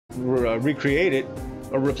recreate it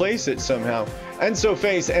or replace it somehow. And so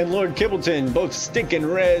Face and Lord Kibbleton, both stinking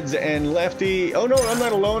reds, and Lefty. Oh no, I'm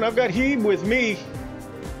not alone. I've got Hebe with me.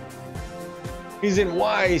 He's in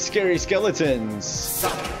Y, Scary Skeletons.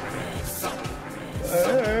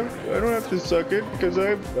 I don't have to suck it because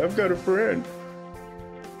I've got a friend.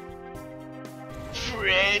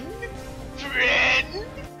 Friend?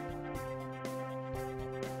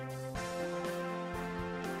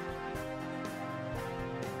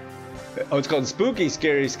 Oh, it's called Spooky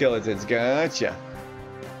Scary Skeletons. Gotcha.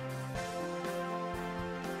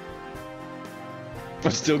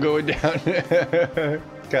 I'm still going down.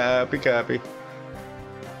 Copy.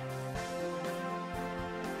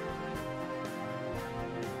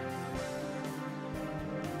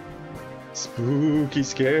 Spooky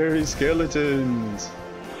Scary Skeletons.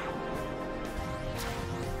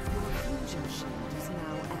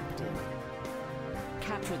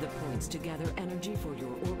 Capture the points to gather energy for your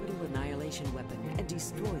orbital annihilation weapon and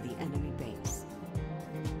destroy the enemy base.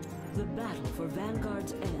 The battle for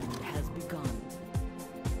Vanguard's end has begun.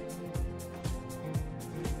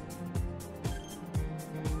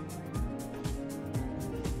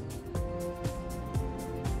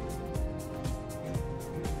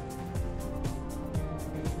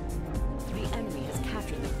 The enemy has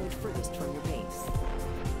captured the point furthest from your base.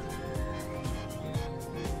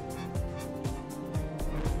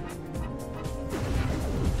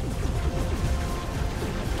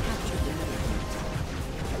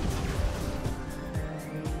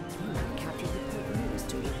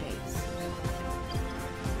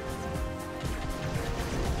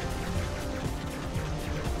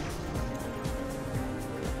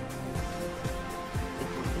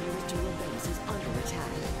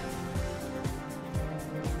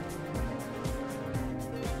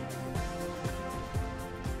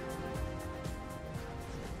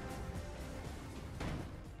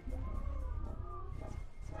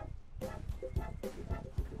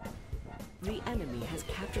 The enemy has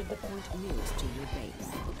captured the point nearest to your base.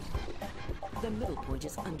 The middle point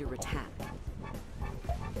is under attack.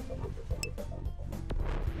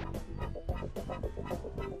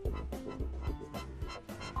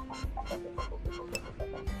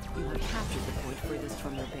 You have captured the point furthest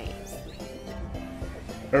from your base.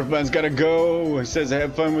 Earthbound's gotta go. He says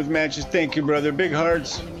have fun with matches. Thank you, brother. Big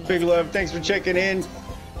hearts, big love. Thanks for checking in.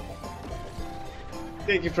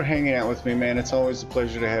 Thank you for hanging out with me, man. It's always a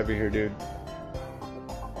pleasure to have you here, dude.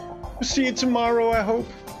 We'll see you tomorrow, I hope.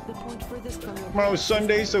 Tomorrow's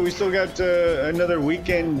Sunday, so we still got another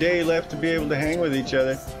weekend day left to be able to hang with each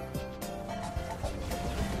other.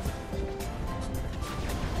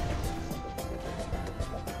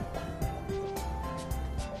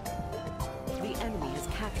 The enemy has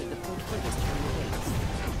captured the point furthest from your base.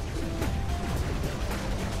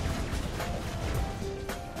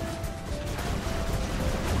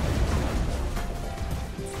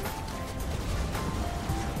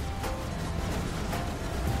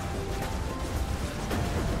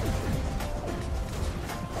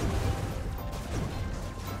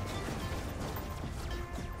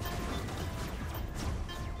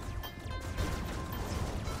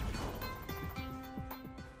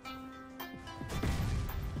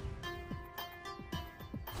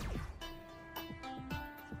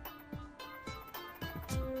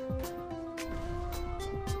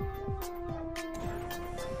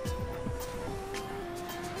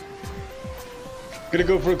 Gonna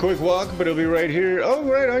go for a quick walk, but it'll be right here. Oh,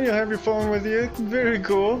 right on, you'll have your phone with you. Very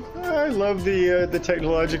cool. I love the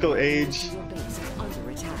technological age. Your base is under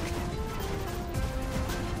attack.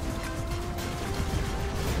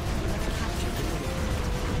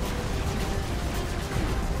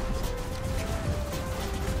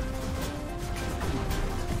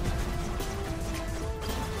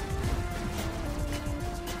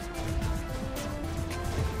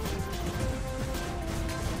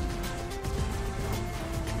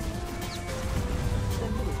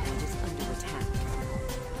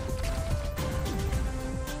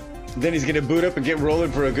 Then he's gonna boot up and get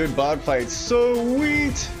rolling for a good bot fight.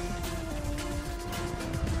 Sweet!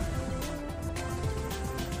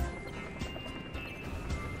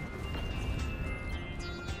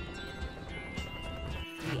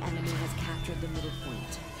 The enemy has captured the middle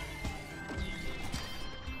point.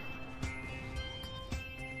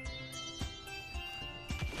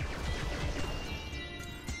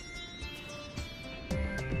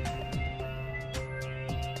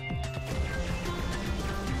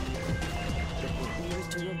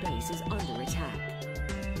 Your base is under attack.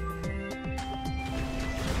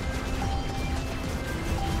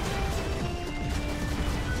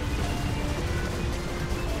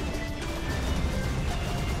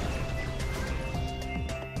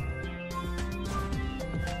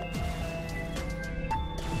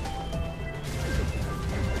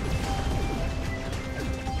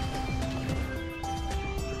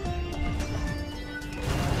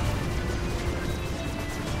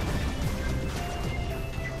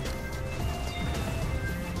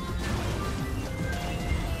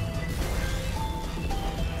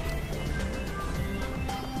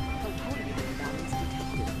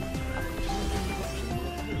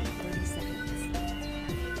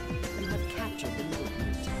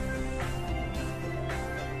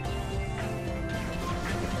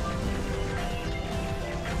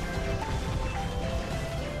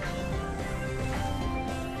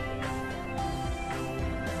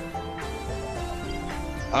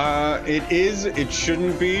 It is. It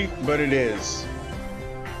shouldn't be, but it is.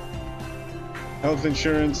 Health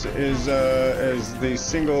insurance is the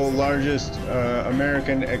single largest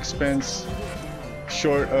American expense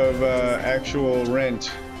short of actual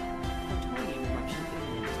rent.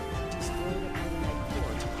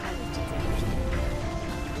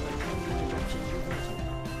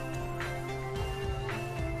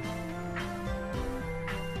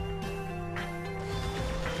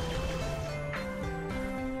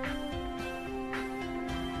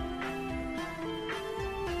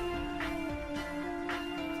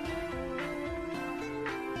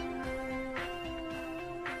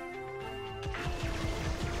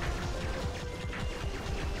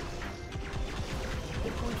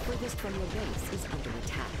 From your base is under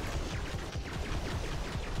attack.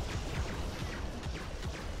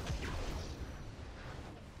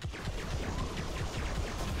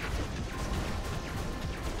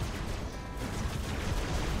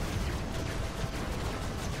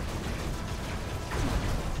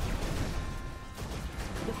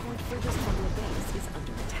 The point furthest from your base is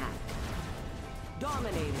under attack.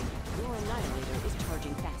 Dominating. Your annihilator is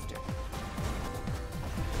charging faster.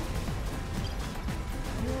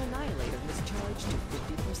 Your annihilator was charged to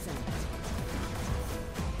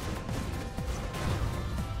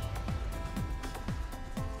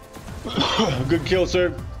 50%. Good kill,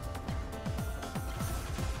 sir.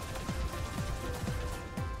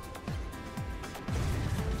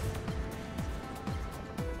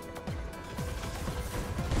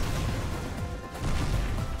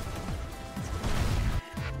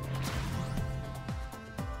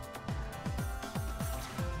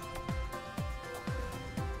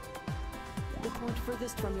 The point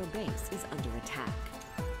furthest from your base is under attack.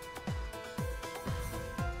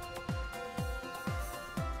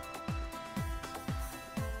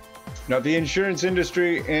 Now, the insurance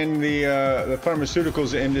industry and the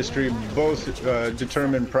pharmaceuticals industry both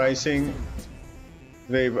determine pricing.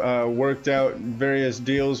 They've worked out various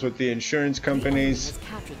deals with the insurance companies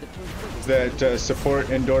that support,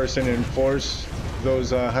 endorse, and enforce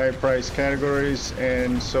those high price categories,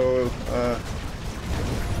 and so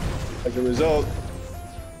as a result,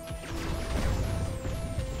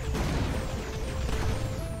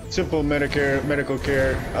 simple medical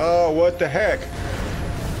care. Oh, what the heck?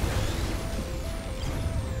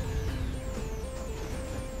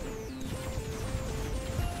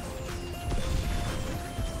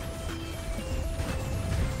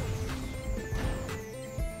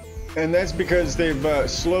 And that's because they've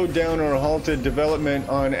slowed down or halted development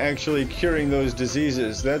on actually curing those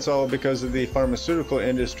diseases. That's all because of the pharmaceutical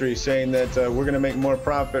industry saying that we're going to make more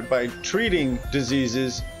profit by treating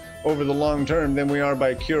diseases over the long term than we are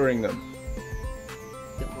by curing them.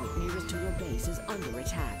 The point nearest to your base is under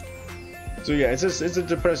attack. So yeah, it's a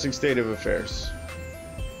depressing state of affairs.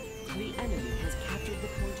 The enemy has captured the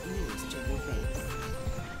point nearest to your base.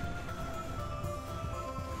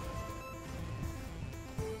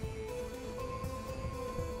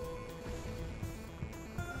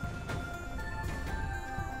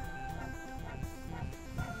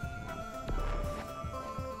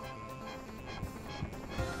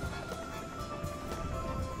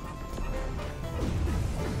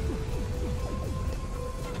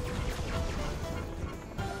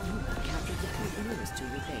 To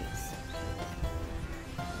your base.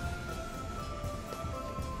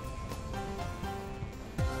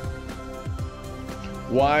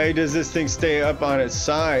 Why does this thing stay up on its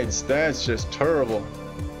sides? That's just terrible.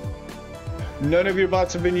 None of your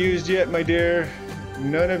bots have been used yet, my dear.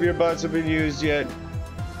 None of your bots have been used yet.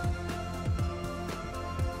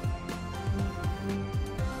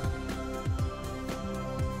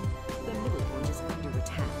 The middle point is under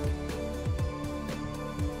attack.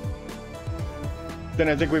 Then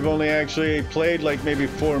I think we've only actually played like maybe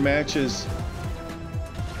 4 matches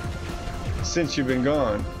since you've been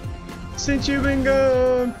gone. Since you've been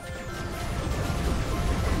gone!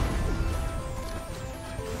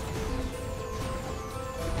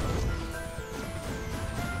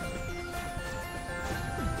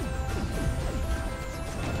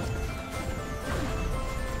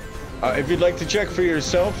 If you'd like to check for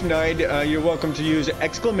yourself, Nide, you're welcome to use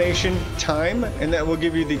 !time, and that will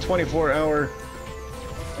give you the 24-hour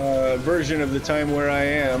version of the time where I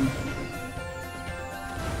am.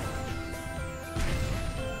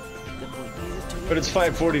 But it's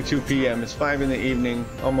 5:42 p.m. It's 5 in the evening,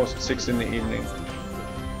 almost 6 in the evening.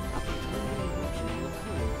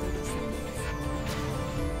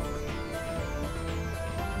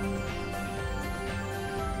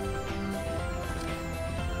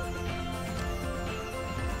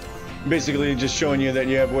 Basically just showing you that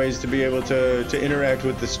you have ways to be able to interact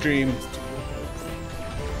with the stream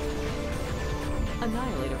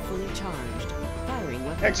Annihilator fully charged. Firing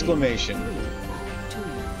weapon. Exclamation. 3, 2,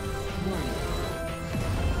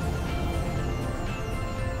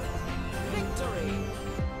 1. Victory!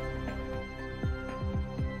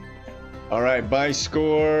 All right, by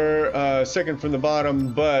score, second from the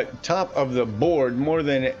bottom, but top of the board more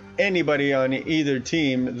than anybody on either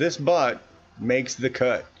team. This bot makes the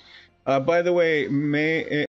cut. By the way,